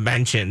some of the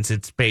mentions,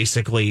 it's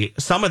basically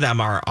some of them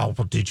are, oh,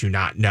 well, did you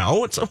not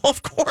know? It's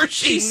of course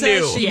she knew.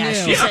 says she Yeah,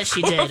 knew. she says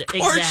she did. Of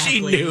course she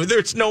Exactly. knew.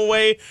 There's no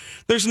way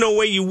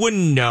you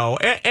wouldn't know.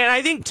 And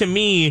I think to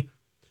me,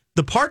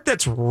 the part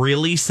that's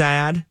really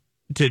sad,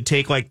 to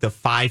take like the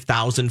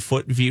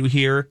 5,000-foot view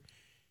here,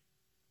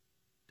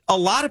 a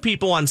lot of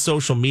people on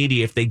social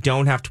media, if they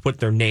don't have to put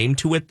their name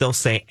to it, they'll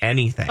say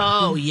anything.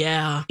 Oh,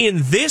 yeah. In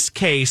this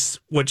case,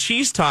 what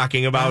she's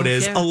talking about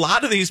is care. a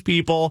lot of these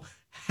people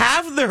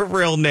have their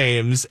real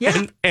names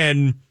Yeah.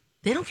 and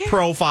They don't care.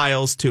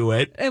 profiles to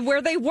it. And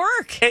where they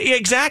work.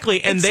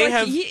 Exactly. And It's they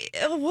like,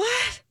 have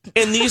what?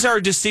 and these are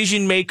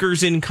decision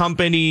makers in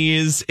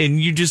companies,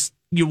 and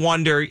you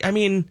wonder, I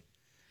mean,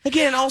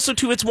 again, also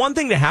too, it's one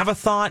thing to have a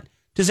thought.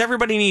 Does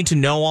everybody need to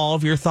know all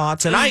of your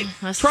thoughts? And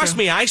that's trust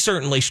true. me, I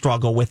certainly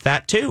struggle with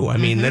that too. I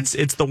mean, it's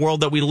the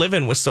world that we live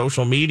in with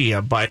social media,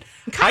 but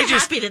I'm kind I of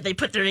just happy that they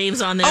put their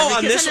names on there. Oh,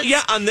 on because this- then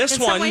it's- on this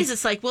in one- some ways,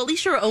 it's like, well, at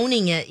least you're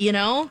owning it,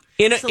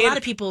 There's a lot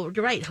of people,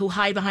 you're right, who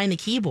hide behind the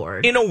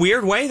keyboard. in a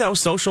weird way, though,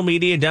 social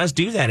media does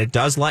do that. It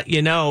does let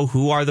you know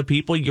who are the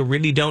people you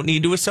really don't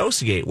need to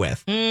associate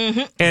with. Mm-hmm.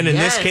 And in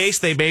this Yes. case,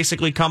 they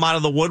basically come out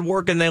of the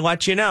woodwork and they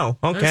let you know.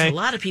 Okay, There's a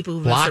lot of people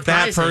who block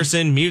that surprising.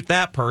 person, mute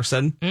that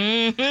person.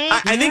 Mm-hmm.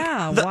 I think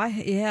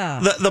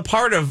the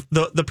part of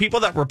the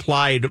people that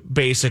replied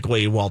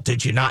basically, well,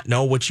 did you not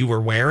know what you were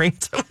wearing?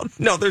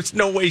 No, there's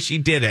no way she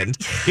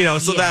didn't. So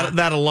Yeah.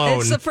 that alone.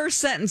 It's the first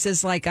sentence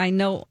is like, I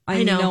know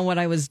what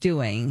I was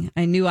doing.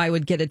 I knew I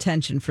would get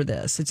attention for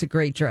this. It's a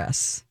great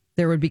dress.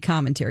 There would be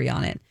commentary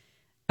on it.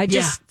 I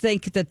just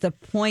think that the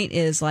point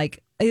is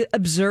like,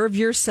 observe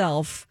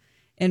yourself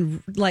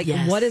and like,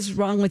 Yes. what is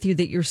wrong with you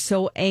that you're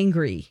so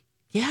angry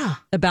Yeah.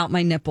 about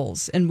my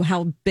nipples and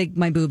how big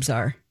my boobs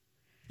are?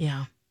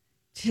 Yeah.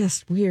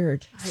 Just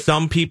weird.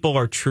 Some people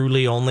are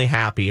truly only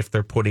happy if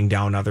they're putting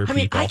down other I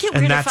mean, people. I get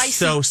And weird if that's I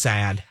so see-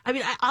 sad. I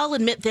mean, I'll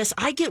admit this.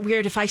 I get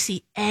weird if I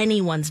see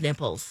anyone's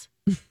nipples.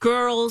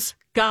 Girls,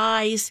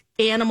 guys,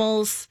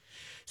 animals.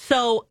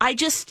 So I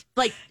just,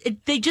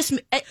 they just,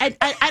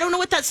 I don't know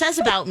what that says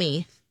about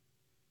me.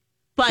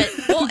 But,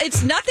 Well,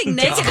 it's nothing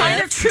it's negative.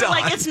 kind of true. Done.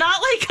 Like, it's not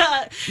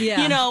like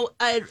Yeah.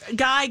 a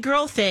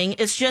guy-girl thing.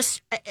 It's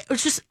just,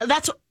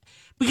 that's,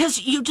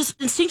 because you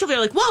just instinctively are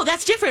like, whoa,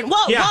 that's different.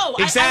 Whoa, Yeah,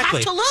 whoa, exactly.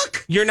 I have to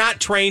look. You're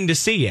not trained to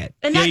see it.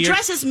 And Yeah, that you're-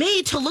 dress is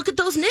made to look at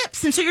those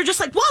nips. And so you're just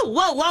like, whoa,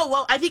 whoa, whoa,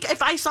 whoa. I think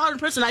if I saw it in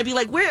person, I'd be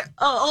like, where?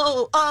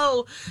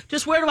 Oh,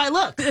 just where do I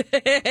look?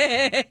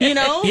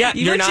 Yeah,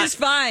 you're Which not. is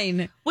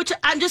fine. Which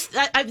I'm just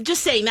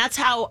saying that's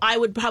how I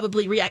would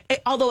probably react.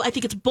 Although I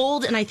think it's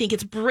bold and I think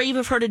it's brave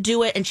of her to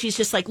do it. And she's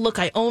just like, look,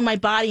 I own my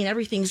body and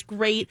everything's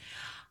great.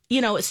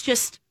 It's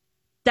just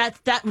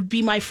that would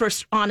be my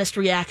first honest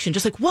reaction.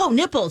 Just like, whoa,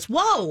 nipples,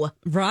 whoa.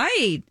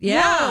 Right.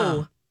 Yeah.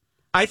 Whoa.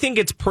 I think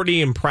it's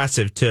pretty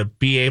impressive to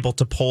be able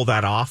to pull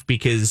that off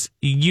because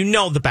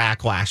the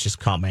backlash is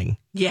coming,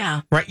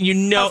 Yeah. right?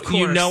 Of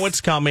course.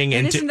 It's coming,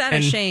 And isn't that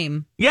a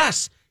shame?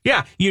 Yes,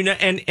 yeah,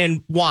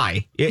 and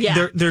why?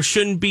 Yeah. There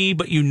shouldn't be,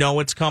 but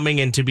it's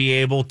coming, and to be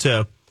able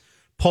to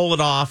pull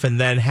it off and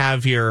then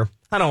have your,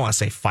 I don't want to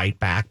say fight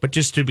back, but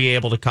just to be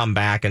able to come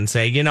back and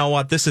say, you know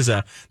what, this is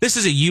a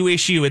you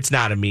issue, it's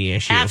not a me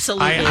issue.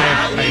 Absolutely.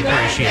 I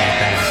appreciate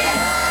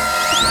that.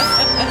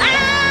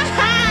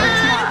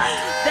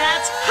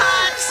 That's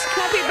hot.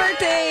 Happy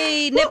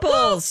birthday,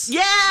 nipples.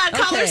 Yeah,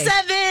 caller Okay.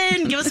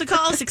 7. Give us a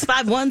call,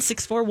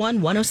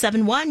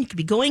 651-641-1071. You could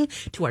be going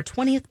to our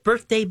 20th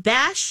birthday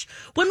bash.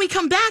 When we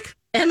come back,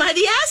 Am I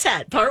the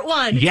Asshat? Part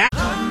 1. Yeah.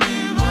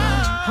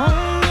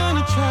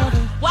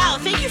 Wow,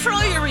 thank you for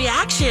all your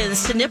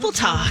reactions to Nipple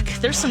Talk.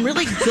 There's some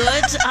really good...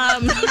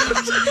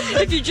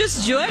 If you're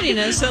just joining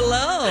us,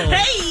 hello.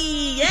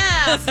 Hey, yeah.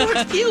 Yeah,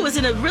 Florence Pugh was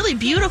in a really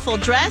beautiful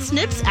dress,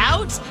 nips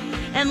out,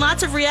 and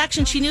lots of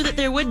reaction she knew that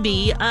there would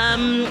be.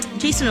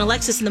 Jason and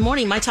Alexis in the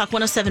morning, My Talk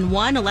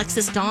 107.1.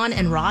 Alexis, Dawn,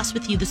 and Ross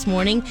with you this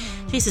morning.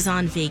 Jason's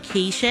on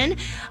vacation.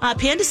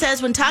 Panda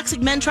says, when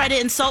toxic men try to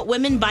insult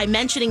women by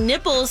mentioning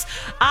nipples,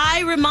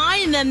 I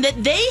remind them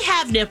that they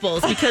have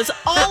nipples because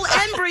all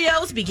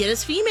embryos begin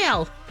as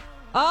female.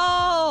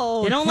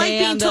 Oh, they don't like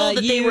being told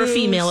that they were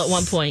female at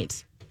one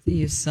point.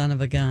 You son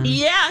of a gun.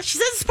 Yeah, she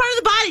says it's part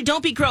of the body.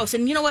 Don't be gross.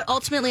 And you know what?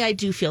 Ultimately, I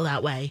do feel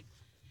that way.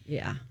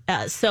 Yeah.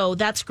 So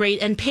that's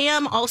great. And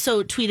Pam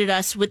also tweeted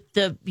us with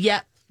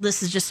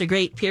this is just a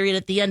great period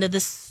at the end of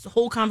this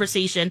whole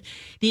conversation.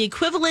 The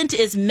equivalent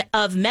is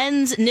of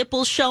men's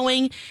nipples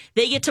showing.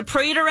 They get to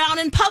parade around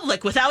in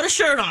public without a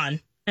shirt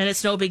on. And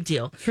it's no big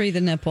deal. Free the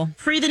nipple.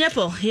 Free the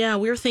nipple. Yeah,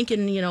 we were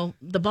thinking,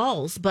 the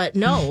balls, but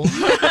no.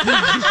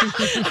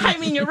 I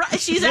mean, you're right.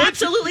 She's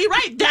absolutely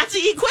right. That's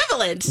the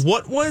equivalent.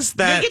 What was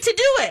that? They get to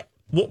do it.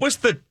 What was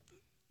the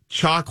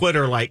chocolate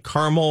or like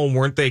caramel?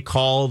 Weren't they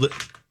called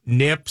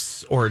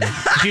nips? Or do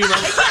you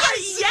remember?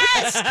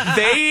 Yes.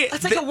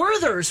 It's like a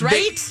Werther's,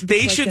 right? They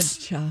It's should like a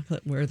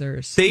chocolate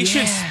Werther's. They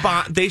should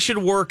They should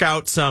work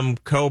out some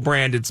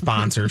co-branded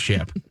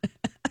sponsorship.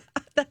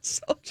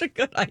 That's such a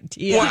good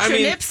idea. Well, Put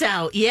your nips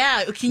out.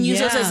 Yeah. You can use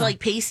those as like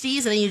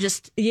pasties, and then you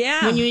just,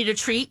 when you need a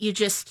treat, you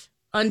just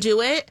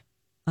undo it.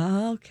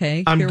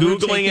 Okay. I'm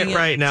Googling it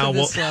right now.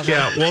 We'll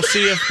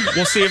see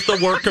if the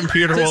work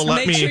computer will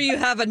let me. Make sure you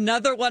have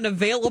another one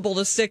available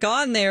to stick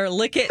on there.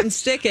 Lick it and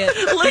stick it.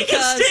 Lick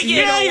and stick it.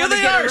 Yeah, here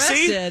they are.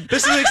 See,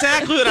 this is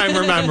exactly what I'm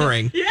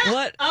remembering. Yeah.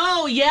 What?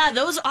 Oh, yeah.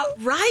 Those are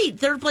right.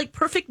 They're like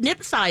perfect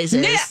nip sizes.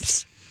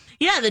 Nips.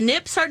 Yeah, the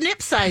nips are nip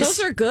size.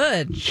 Those are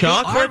good.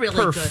 Chocolate really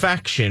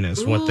perfection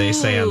is what they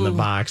say on the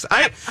box.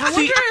 I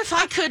wonder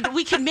if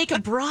we could make a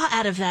bra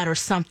out of that or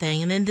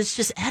something, and then it's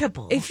just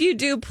edible. If you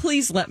do,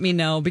 please let me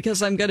know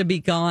because I'm going to be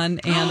gone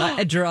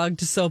and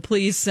drugged. So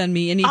please send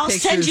me any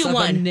pictures of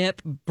a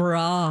nip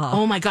bra.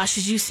 Oh my gosh!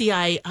 Did you see?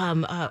 I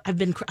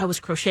was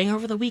crocheting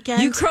over the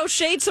weekend. You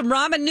crocheted some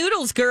ramen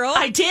noodles, girl.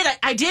 I did.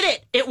 I did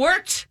it. It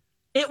worked.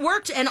 It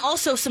worked, and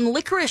also some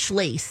licorice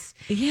lace.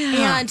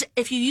 Yeah. And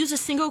if you use a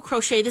single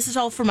crochet, this is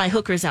all for my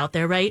hookers out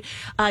there, right?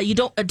 A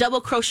double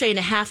crochet and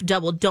a half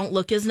double don't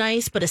look as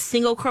nice, but a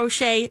single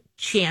crochet,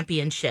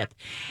 championship.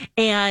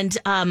 And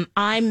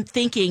I'm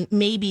thinking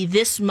maybe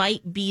this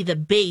might be the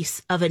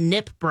base of a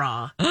nip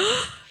bra.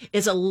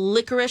 It's a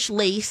licorice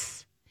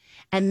lace,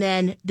 and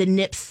then the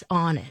nips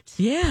on it.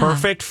 Yeah.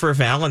 Perfect for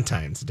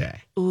Valentine's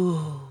Day.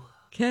 Ooh.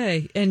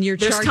 Okay, and you're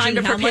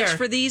charging how much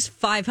for these?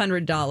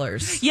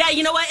 $500. Yeah,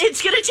 you know what?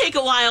 It's going to take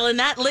a while, and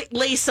that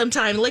lace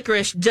sometime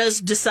licorice does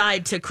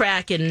decide to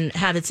crack and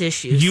have its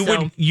issues. You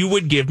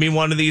would give me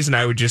one of these, and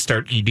I would just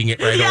start eating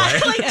it right away.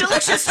 Like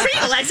delicious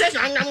treat, Alexis.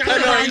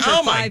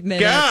 Oh my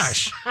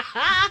gosh!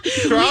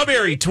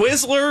 Strawberry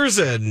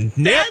Twizzlers and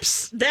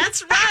nips.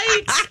 That's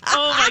right.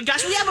 Oh my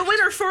gosh, we have a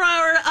winner for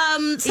our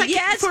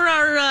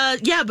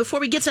before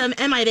we get to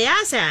Am I the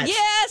Ass Hat?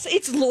 Yes,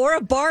 it's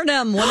Laura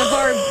Barnum, one of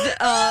our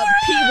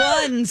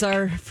P1s,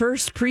 our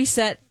first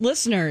preset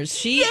listeners.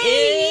 She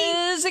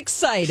is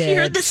excited. She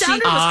heard the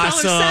sound of caller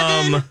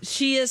 7.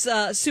 She is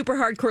a super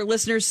hardcore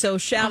listener, so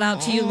shout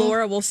out to you,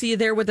 Laura. We'll see you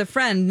there with a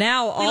friend.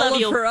 Now all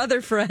of her other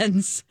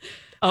friends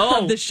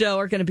of the show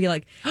are going to be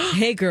like,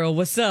 hey girl,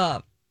 what's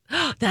up?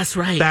 That's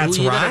right. That's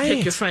you right. Better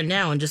pick your friend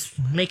now and just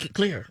make it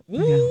clear.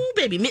 Ooh,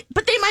 baby.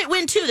 But they might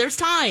win too. There's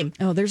time.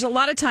 Oh, there's a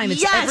lot of time.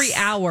 It's every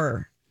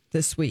hour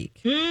this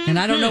week. Mm-hmm. And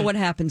I don't know what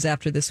happens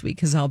after this week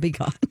because I'll be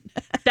gone.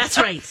 That's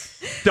right.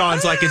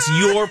 Dawn's like, it's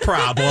your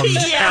problem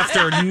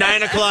after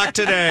 9 o'clock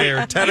today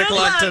or 10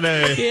 o'clock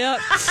today. Yep.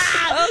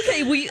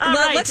 Okay,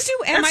 let's do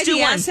Am I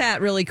the Ass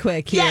Hat really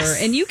quick here.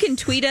 Yes. And you can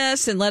tweet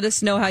us and let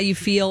us know how you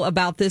feel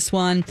about this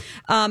one.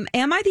 Am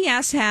I the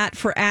Ass Hat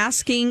for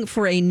asking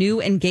for a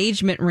new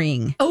engagement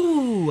ring?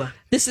 Oh.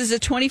 This is a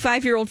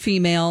 25-year-old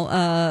female.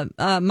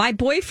 My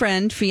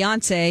boyfriend,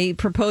 fiance,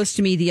 proposed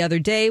to me the other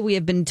day. We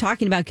have been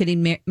talking about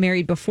getting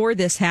married before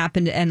this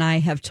happened, and I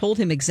have told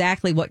him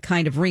exactly what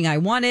kind of ring I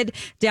wanted,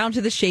 down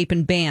to the shape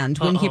and band.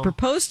 When he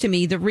proposed to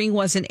me, the ring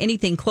wasn't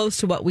anything close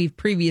to what we've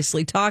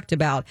previously talked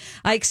about.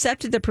 I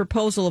accepted the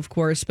proposal, of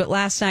course, but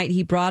last night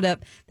he brought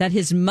up that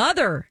his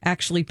mother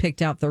actually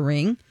picked out the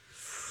ring.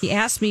 He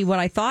asked me what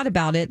I thought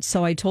about it,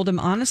 so I told him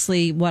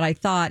honestly what I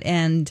thought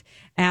and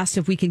asked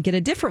if we could get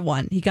a different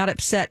one. He got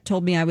upset,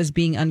 told me I was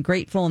being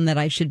ungrateful and that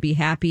I should be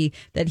happy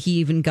that he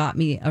even got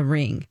me a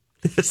ring.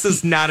 This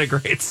is not a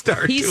great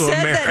start He to a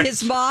said marriage. that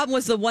his mom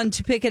was the one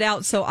to pick it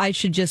out, so I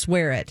should just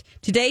wear it.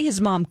 Today,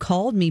 his mom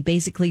called me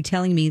basically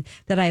telling me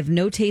that I have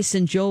no taste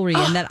in jewelry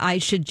and that I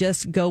should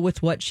just go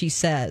with what she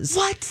says.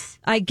 What?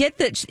 I get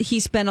that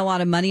he spent a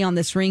lot of money on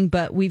this ring,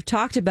 but we've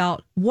talked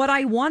about what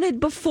I wanted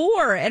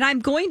before, and I'm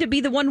going to be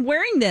the one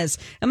wearing this.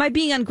 Am I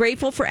being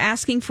ungrateful for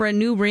asking for a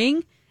new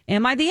ring?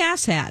 Am I the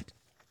ass hat?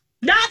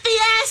 Not the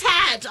ass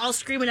hat! I'll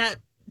scream it out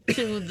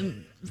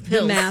to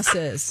the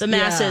masses. The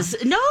masses.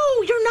 Yeah. No,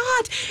 you're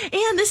not.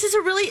 And this is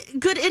a really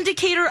good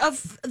indicator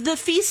of the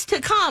feast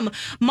to come.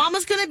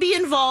 Mama's going to be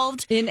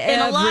involved in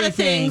a lot of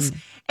things.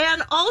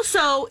 And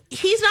also,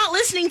 he's not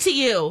listening to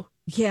you.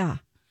 Yeah.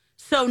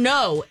 So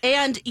no.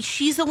 And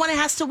she's the one that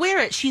has to wear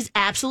it. She's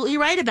absolutely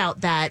right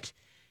about that.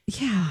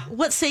 Yeah.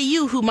 What say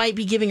you, who might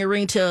be giving a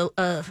ring to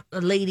a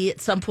lady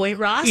at some point,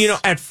 Ross?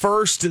 At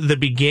first, the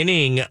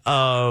beginning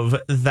of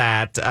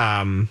that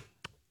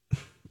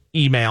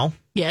email,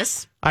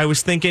 yes, I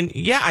was thinking,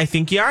 yeah, I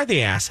think you are the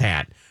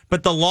asshat.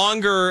 But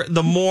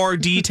the more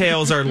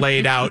details are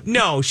laid out,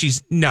 no,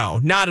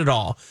 not at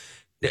all.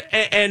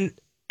 And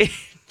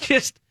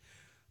just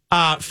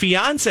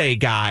fiance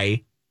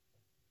guy,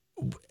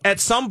 at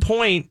some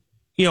point,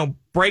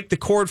 break the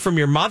cord from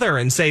your mother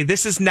and say,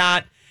 this is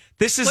not,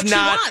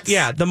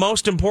 the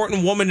most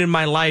important woman in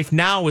my life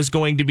now is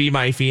going to be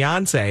my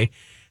fiance.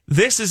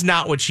 This is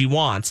not what she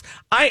wants.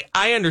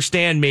 I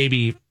understand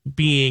maybe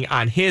being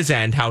on his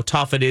end, how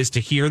tough it is to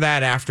hear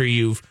that after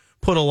you've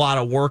put a lot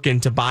of work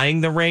into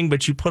buying the ring,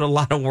 but you put a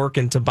lot of work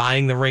into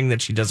buying the ring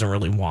that she doesn't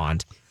really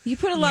want. You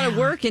put a lot of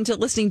work into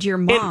listening to your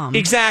mom.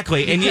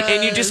 Exactly. And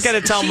you just got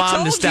to tell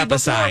mom to step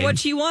aside. What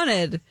she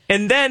wanted.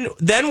 And then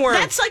we're...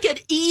 That's like an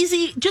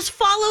easy, just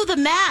follow the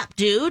map,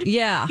 dude.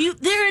 Yeah.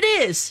 There it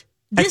is.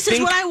 This is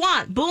what I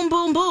want. Boom,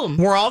 boom, boom.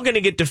 We're all going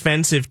to get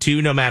defensive,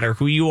 too, no matter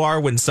who you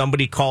are, when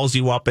somebody calls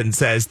you up and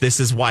says, this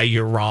is why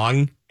you're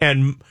wrong.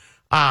 And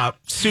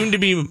soon to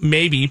be,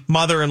 maybe,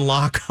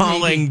 mother-in-law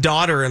calling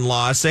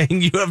daughter-in-law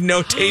saying you have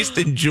no taste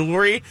in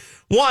jewelry.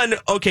 One,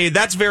 okay,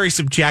 that's very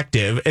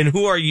subjective. And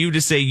who are you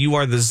to say you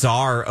are the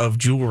czar of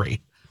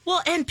jewelry?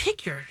 Well, and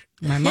pick your...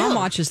 My mom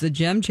watches the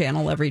Gem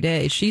Channel every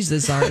day. She's the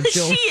czar of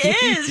jewelry. She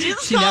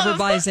is. She never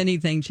buys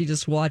anything. She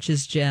just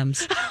watches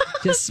gems.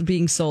 Just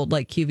being sold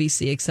like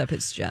QVC, except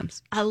it's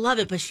gems. I love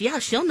it, but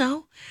she'll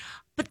know.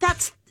 But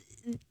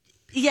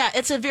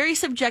it's a very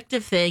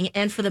subjective thing.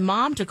 And for the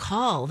mom to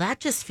call, that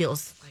just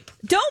feels like...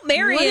 Don't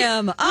marry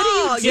him. What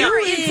are you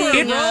you're doing?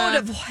 in for a road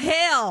of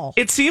hell.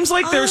 It seems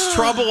like there's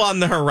trouble on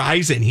the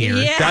horizon here.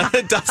 Yeah.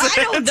 Doesn't it?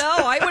 I don't know.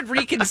 I would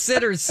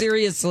reconsider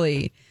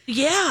seriously.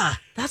 Yeah,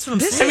 that's what I'm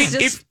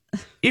saying.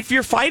 If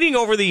you're fighting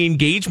over the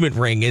engagement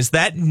ring, is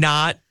that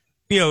not,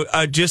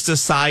 just a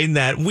sign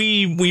that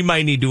we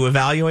might need to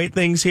evaluate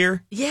things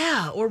here?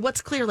 Yeah, or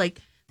what's clear,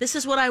 like, this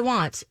is what I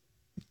want.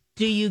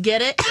 Do you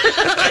get it?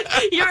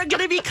 You're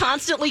going to be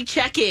constantly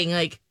checking,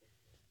 like,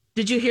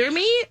 did you hear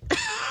me?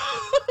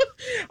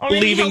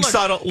 Leaving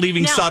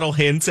subtle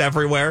hints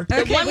everywhere.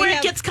 The one where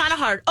it gets kind of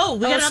hard. Oh,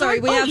 we got another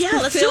sorry. one? We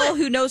have let's Phil, do it.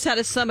 who knows how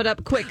to sum it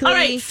up quickly. All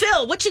right,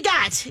 Phil, what you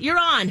got? You're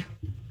on.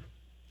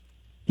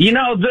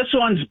 This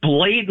one's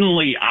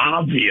blatantly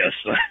obvious.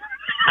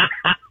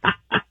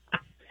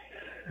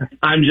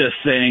 I'm just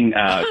saying,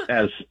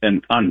 as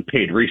an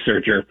unpaid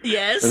researcher,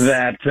 yes,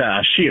 that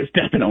she is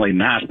definitely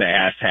not the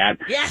asshat.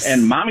 Yes.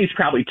 And mommy's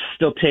probably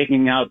still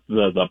taking out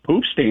the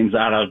poop stains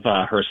out of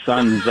her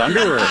son's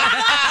underwear.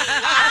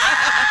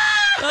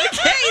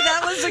 Okay,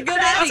 that was a good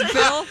ending,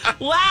 Phil.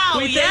 Wow,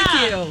 we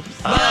thank you.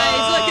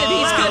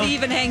 He's good. He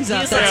even hangs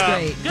up. That's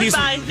great.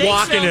 Goodbye. He's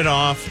walking it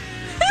off.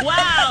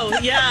 Wow,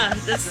 yeah.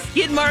 That's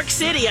in Mark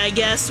City, I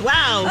guess.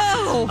 Wow.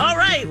 Oh. All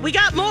right, we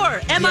got more.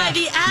 Am I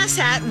the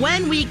asshat?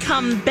 When we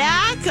come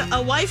back,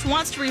 a wife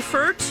wants to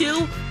refer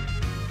to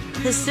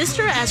his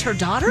sister as her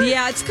daughter?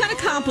 Yeah, it's kind of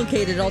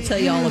complicated. I'll tell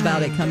you all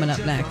about it coming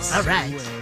up next. All right.